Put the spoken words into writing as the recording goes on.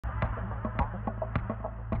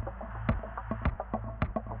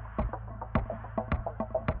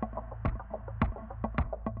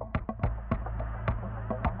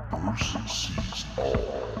person sees all.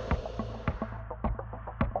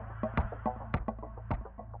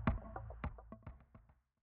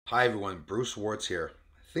 Hi everyone, Bruce Warts here.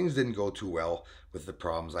 Things didn't go too well with the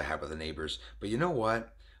problems I had with the neighbors, but you know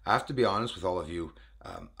what? I have to be honest with all of you.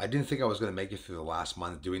 I didn't think I was going to make it through the last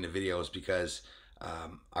month doing the videos because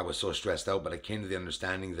I was so stressed out, but I came to the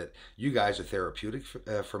understanding that you guys are therapeutic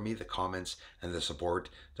for me, the comments and the support.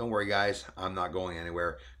 Don't worry guys, I'm not going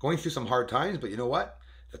anywhere. Going through some hard times, but you know what?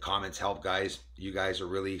 The comments help, guys. You guys are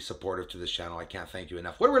really supportive to this channel. I can't thank you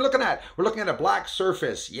enough. What are we looking at? We're looking at a black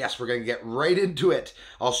surface. Yes, we're going to get right into it.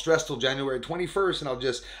 I'll stress till January 21st,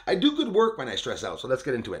 and I do good work when I stress out, so let's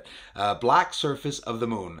get into it. Black surface of the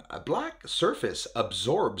moon. A black surface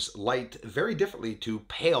absorbs light very differently to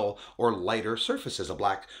pale or lighter surfaces. A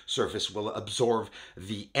black surface will absorb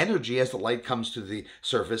the energy as the light comes to the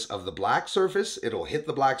surface of the black surface. It'll hit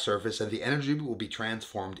the black surface, and the energy will be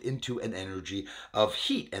transformed into an energy of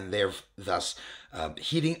heat, and thus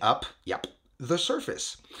heating up, the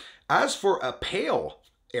surface. As for a pale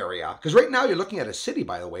area, because right now you're looking at a city,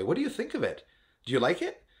 by the way, what do you think of it? Do you like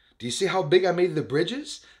it? Do you see how big I made the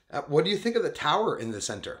bridges? What do you think of the tower in the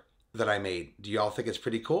center that I made? Do you all think it's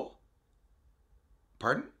pretty cool?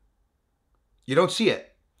 Pardon? You don't see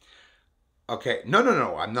it? Okay,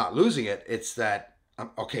 no, I'm not losing it. It's that,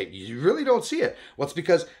 okay, you really don't see it. Well, it's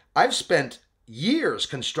because I've spent years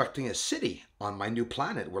constructing a city on my new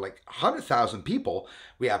planet. We're like 100,000 people.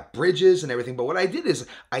 We have bridges and everything. But what I did is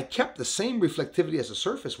I kept the same reflectivity as the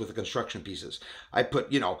surface with the construction pieces. I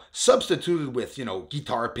put, substituted with,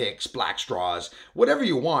 guitar picks, black straws, whatever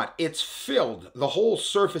you want. It's filled. The whole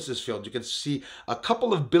surface is filled. You can see a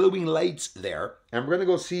couple of billowing lights there. And we're going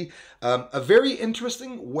to go see a very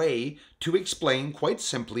interesting way to explain, quite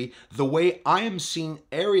simply, the way I am seeing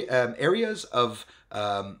areas of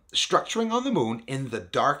structuring on the moon in the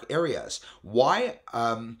dark areas. Why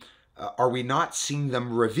are we not seeing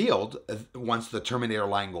them revealed once the Terminator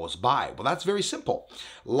line goes by? Well, that's very simple.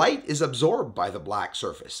 Light is absorbed by the black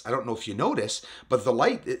surface. I don't know if you notice, but the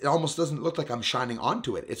light, it almost doesn't look like I'm shining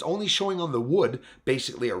onto it. It's only showing on the wood,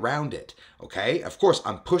 basically around it, okay? Of course,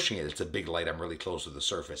 I'm pushing it. It's a big light. I'm really close to the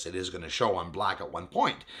surface. It is going to show on black at one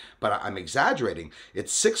point, but I'm exaggerating.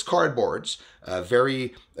 It's 6 cardboards,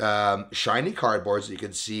 very shiny cardboards that you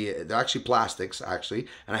can see. They're actually plastics, actually,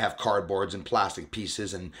 and I have cardboards and plastic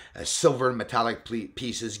pieces and silver and metallic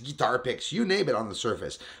pieces, guitar picks, you name it on the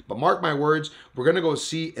surface. But mark my words, we're going to go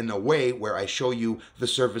see in a way where I show you the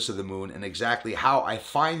surface of the moon and exactly how I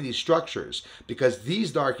find these structures, because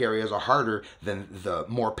these dark areas are harder than the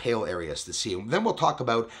more pale areas to see. Then we'll talk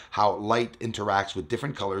about how light interacts with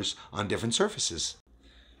different colors on different surfaces.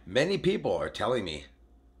 Many people are telling me,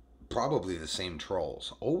 probably the same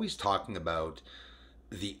trolls, always talking about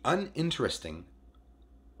the uninteresting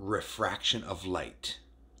refraction of light.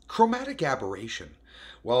 Chromatic aberration.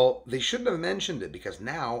 Well, they shouldn't have mentioned it, because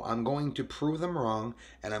now I'm going to prove them wrong,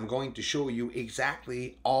 and I'm going to show you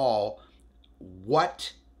exactly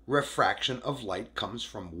what refraction of light comes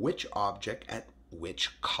from which object at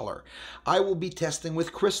which color. I will be testing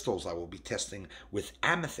with crystals. I will be testing with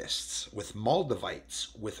amethysts, with moldavites,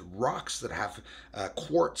 with rocks that have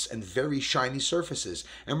quartz and very shiny surfaces,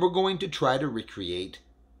 and we're going to try to recreate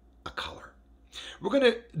a color. We're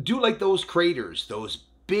going to do like those craters, those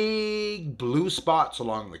big blue spots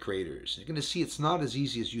along the craters. You're going to see it's not as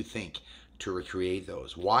easy as you think to recreate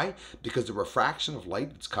those. Why? Because the refraction of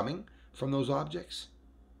light that's coming from those objects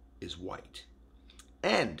is white.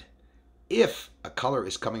 And if a color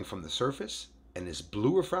is coming from the surface and is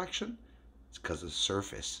blue refraction, it's because the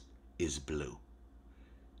surface is blue.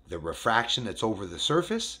 The refraction that's over the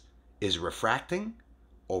surface is refracting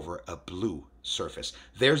over a blue surface.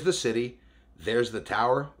 There's the city. There's the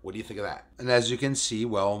tower. What do you think of that? And as you can see,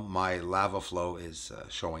 well, my lava flow is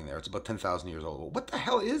showing there. It's about 10,000 years old. What the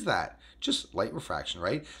hell is that? Just light refraction,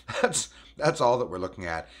 right? That's all that we're looking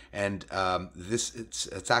at. And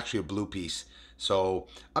it's actually a blue piece. So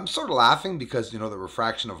I'm sort of laughing because, the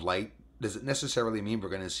refraction of light, does it necessarily mean we're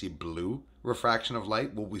going to see blue refraction of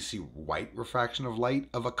light? Will we see white refraction of light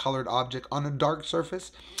of a colored object on a dark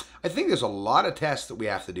surface? I think there's a lot of tests that we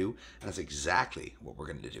have to do, and that's exactly what we're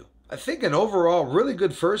going to do. I think an overall really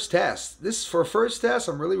good first test. For a first test,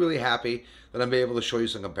 I'm really, really happy that I'm able to show you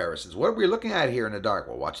some comparisons. What are we looking at here in the dark?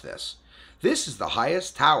 Well, watch this. This is the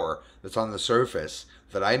highest tower that's on the surface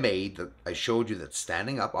that I made, that I showed you, that's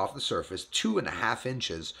standing up off the surface, 2.5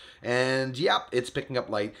 inches. And yep, it's picking up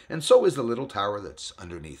light. And so is the little tower that's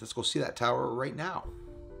underneath. Let's go see that tower right now.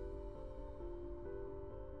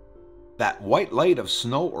 That white light of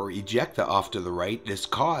snow or ejecta off to the right is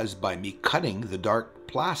caused by me cutting the dark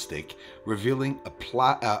plastic, revealing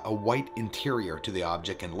a white interior to the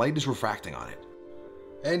object, and light is refracting on it.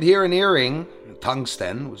 And here an earring,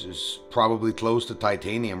 tungsten, which is probably close to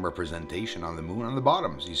titanium representation on the moon on the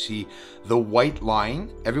bottoms. You see the white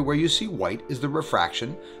line. Everywhere you see white is the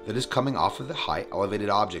refraction that is coming off of the high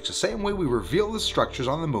elevated objects. The same way we reveal the structures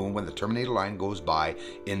on the moon when the terminator line goes by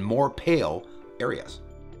in more pale areas.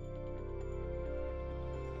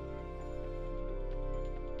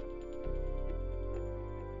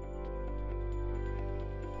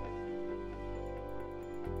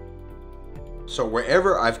 So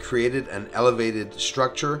wherever I've created an elevated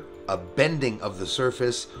structure, a bending of the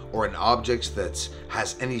surface, or an object that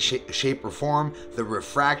has any shape or form, the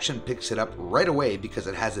refraction picks it up right away because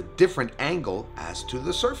it has a different angle as to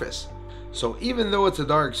the surface. So even though it's a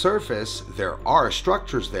dark surface, there are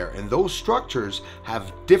structures there, and those structures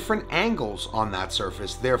have different angles on that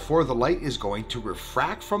surface. Therefore, the light is going to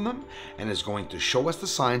refract from them and is going to show us the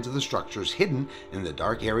signs of the structures hidden in the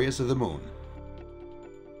dark areas of the moon.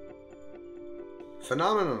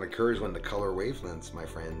 Phenomenon occurs when the color wavelengths, my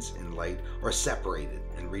friends, in light are separated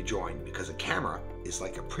and rejoined, because a camera is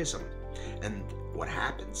like a prism. And what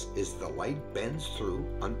happens is the light bends through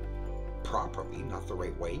improperly, not the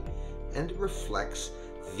right way, and reflects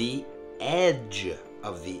the edge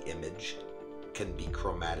of the image. Can be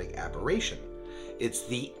chromatic aberration. It's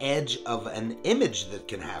the edge of an image that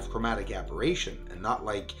can have chromatic aberration, and not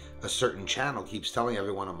like a certain channel keeps telling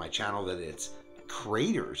everyone on my channel that it's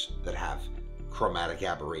craters that have chromatic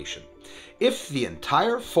aberration. If the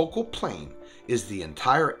entire focal plane is the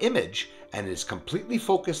entire image and is completely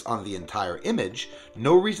focused on the entire image,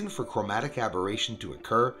 no reason for chromatic aberration to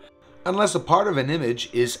occur unless a part of an image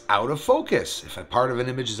is out of focus. If a part of an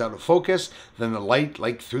image is out of focus, then the light,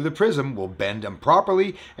 like through the prism, will bend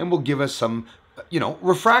improperly and will give us some,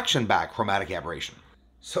 refraction back, chromatic aberration.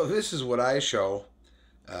 So this is what I show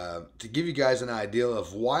to give you guys an idea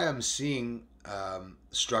of why I'm seeing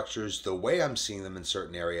structures the way I'm seeing them in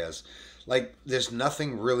certain areas. Like, there's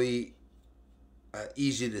nothing really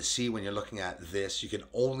easy to see when you're looking at this. You can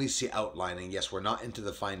only see outlining. Yes, we're not into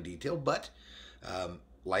the fine detail, but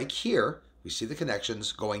like here, we see the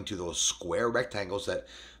connections going to those square rectangles that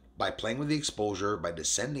by playing with the exposure, by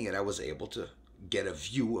descending it, I was able to get a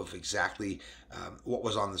view of exactly what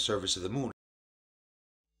was on the surface of the moon.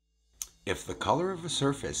 If the color of a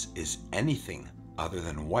surface is anything other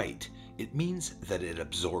than white, it means that it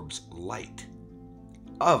absorbs light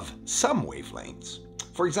of some wavelengths.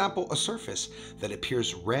 For example, a surface that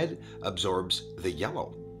appears red absorbs the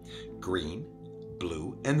yellow, green,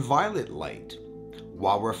 blue, and violet light,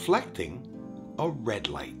 while reflecting a red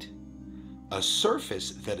light. A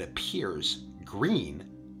surface that appears green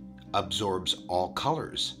absorbs all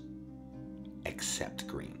colors except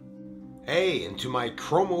green. Hey, and to my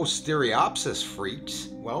stereopsis freaks,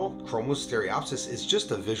 well, stereopsis is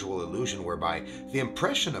just a visual illusion whereby the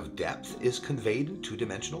impression of depth is conveyed in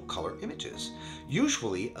two-dimensional color images,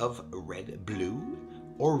 usually of red-blue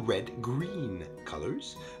or red-green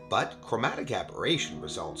colors, but chromatic aberration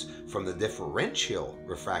results from the differential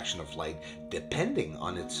refraction of light depending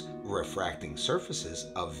on its refracting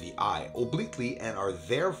surfaces of the eye obliquely and are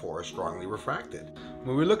therefore strongly refracted.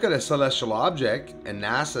 When we look at a celestial object and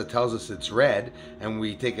NASA tells us it's red and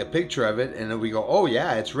we take a picture of it and then we go, oh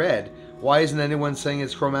yeah, it's red, why isn't anyone saying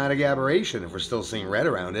it's chromatic aberration if we're still seeing red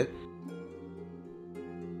around it?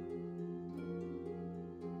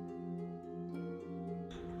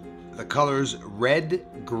 The colors red,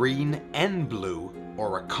 green, and blue,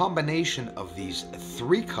 or a combination of these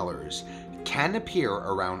three colors, can appear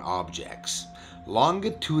around objects.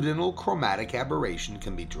 Longitudinal chromatic aberration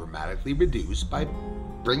can be dramatically reduced by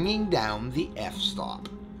bringing down the f-stop.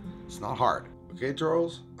 It's not hard. Okay,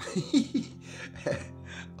 trolls? I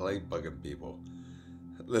like bugging people.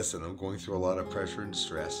 Listen, I'm going through a lot of pressure and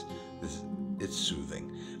stress. It's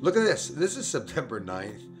soothing. Look at this. This is September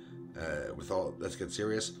 9th. Let's get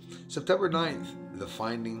serious. September 9th, the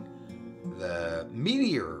finding, the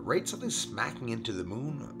meteor, right? Something smacking into the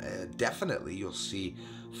moon. Definitely, you'll see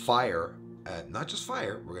fire. Not just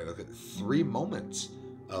fire. We're going to look at 3 moments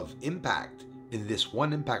of impact. In this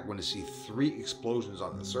one impact, we're going to see 3 explosions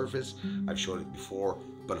on the surface. I've showed it before,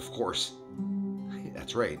 but of course,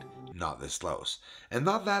 that's right, not this close and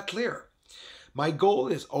not that clear. My goal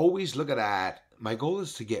is always my goal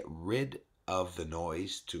is to get rid of the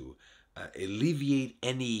noise, to alleviate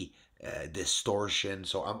any distortion.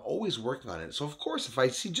 So I'm always working on it. So of course, if I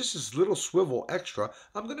see just this little swivel extra,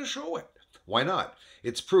 I'm going to show it. Why not?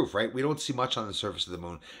 It's proof, right? We don't see much on the surface of the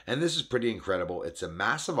moon. And this is pretty incredible. It's a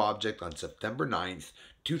massive object on September 9th,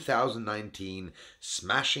 2019,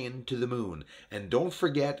 smashing into the moon. And don't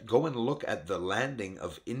forget, go and look at the landing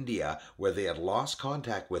of India where they had lost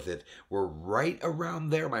contact with it. We're right around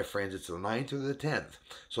there, my friends. It's the 9th or the 10th.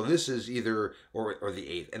 So this is either, or the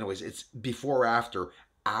 8th. Anyways, it's before or after,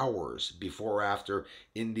 hours before or after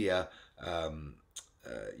India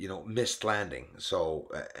missed landing. So,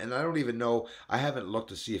 and I don't even know, I haven't looked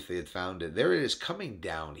to see if they had found it. There it is coming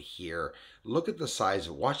down here. Look at the size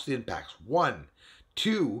of it. Watch the impacts. 1,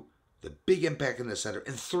 2, the big impact in the center,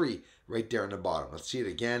 and 3 right there in the bottom. Let's see it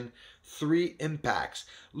again. 3 impacts.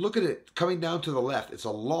 Look at it coming down to the left. It's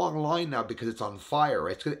a long line now because it's on fire,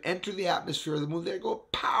 right? It's going to enter the atmosphere of the moon. There you go,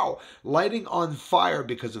 pow! Lighting on fire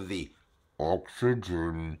because of the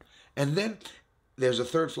oxygen. And then there's a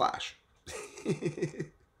third flash.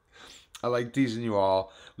 I like teasing you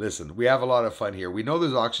all. Listen, we have a lot of fun here. We know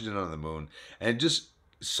there's oxygen on the moon, and it just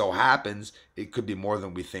so happens it could be more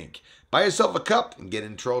than we think. Buy yourself a cup and get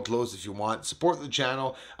in trail clothes if you want. Support the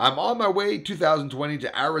channel. I'm on my way 2020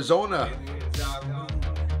 to Arizona.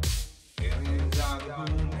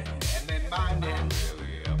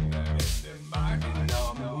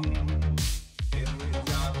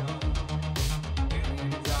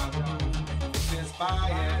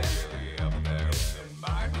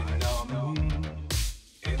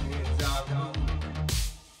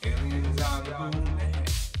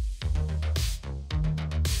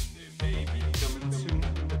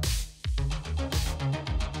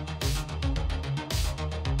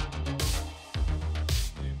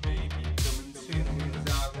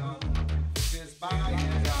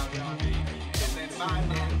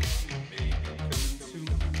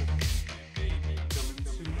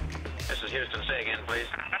 This is Houston. Say again, please.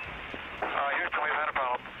 Houston, we've had a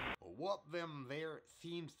problem. What them there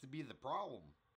seems to be the problem?